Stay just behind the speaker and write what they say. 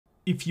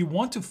If you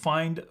want to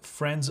find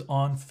friends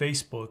on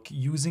Facebook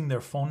using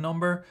their phone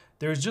number,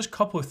 there's just a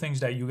couple of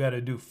things that you got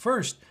to do.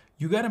 First,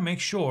 you got to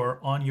make sure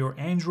on your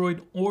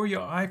Android or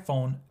your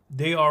iPhone,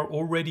 they are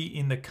already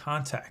in the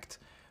contact.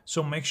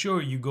 So make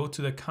sure you go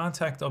to the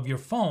contact of your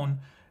phone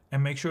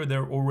and make sure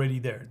they're already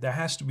there. That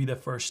has to be the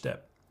first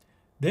step.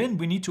 Then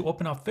we need to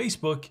open up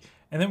Facebook,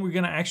 and then we're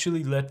going to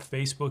actually let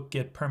Facebook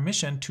get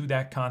permission to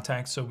that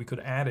contact so we could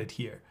add it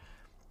here.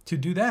 To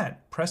do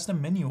that, press the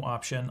menu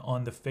option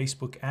on the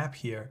Facebook app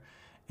here,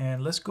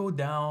 and let's go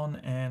down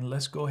and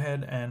let's go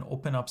ahead and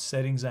open up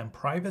settings and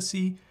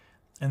privacy,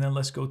 and then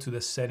let's go to the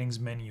settings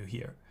menu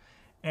here.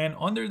 And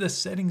under the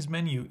settings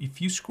menu,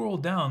 if you scroll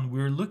down,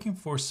 we're looking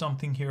for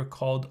something here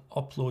called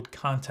upload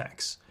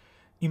contacts.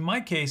 In my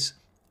case,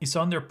 it's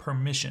under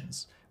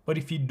permissions, but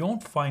if you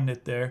don't find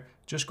it there,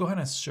 just go ahead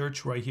and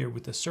search right here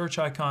with the search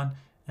icon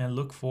and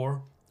look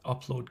for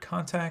upload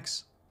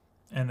contacts,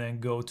 and then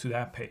go to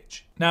that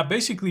page. Now,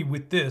 basically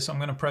with this, I'm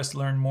gonna press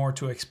learn more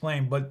to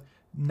explain, but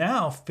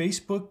now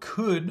Facebook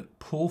could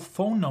pull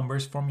phone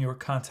numbers from your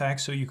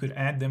contacts so you could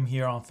add them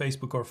here on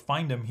Facebook or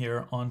find them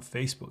here on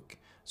Facebook.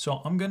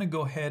 So I'm gonna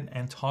go ahead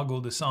and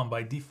toggle this on.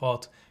 By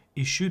default,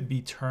 it should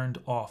be turned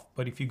off.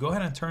 But if you go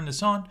ahead and turn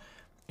this on,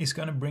 it's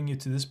gonna bring you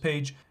to this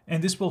page,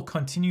 and this will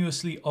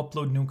continuously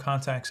upload new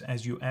contacts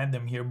as you add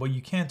them here, but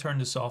you can't turn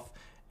this off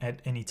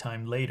at any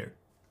time later.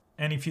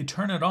 And if you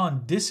turn it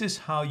on, this is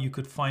how you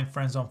could find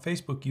friends on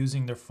Facebook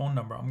using their phone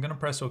number. I'm gonna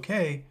press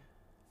OK,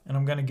 and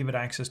I'm gonna give it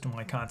access to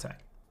my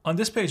contact. On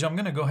this page, I'm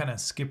gonna go ahead and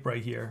skip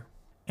right here.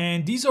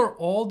 And these are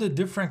all the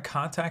different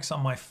contacts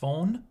on my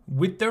phone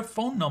with their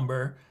phone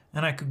number,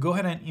 and I could go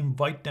ahead and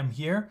invite them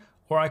here,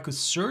 or I could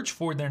search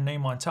for their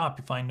name on top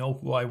if I know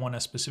who I wanna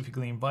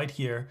specifically invite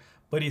here,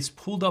 but it's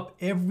pulled up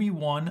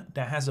everyone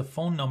that has a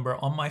phone number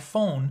on my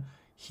phone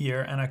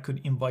here, and I could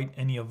invite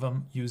any of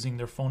them using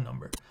their phone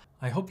number.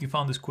 I hope you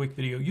found this quick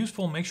video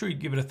useful. Make sure you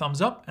give it a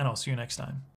thumbs up, and I'll see you next time.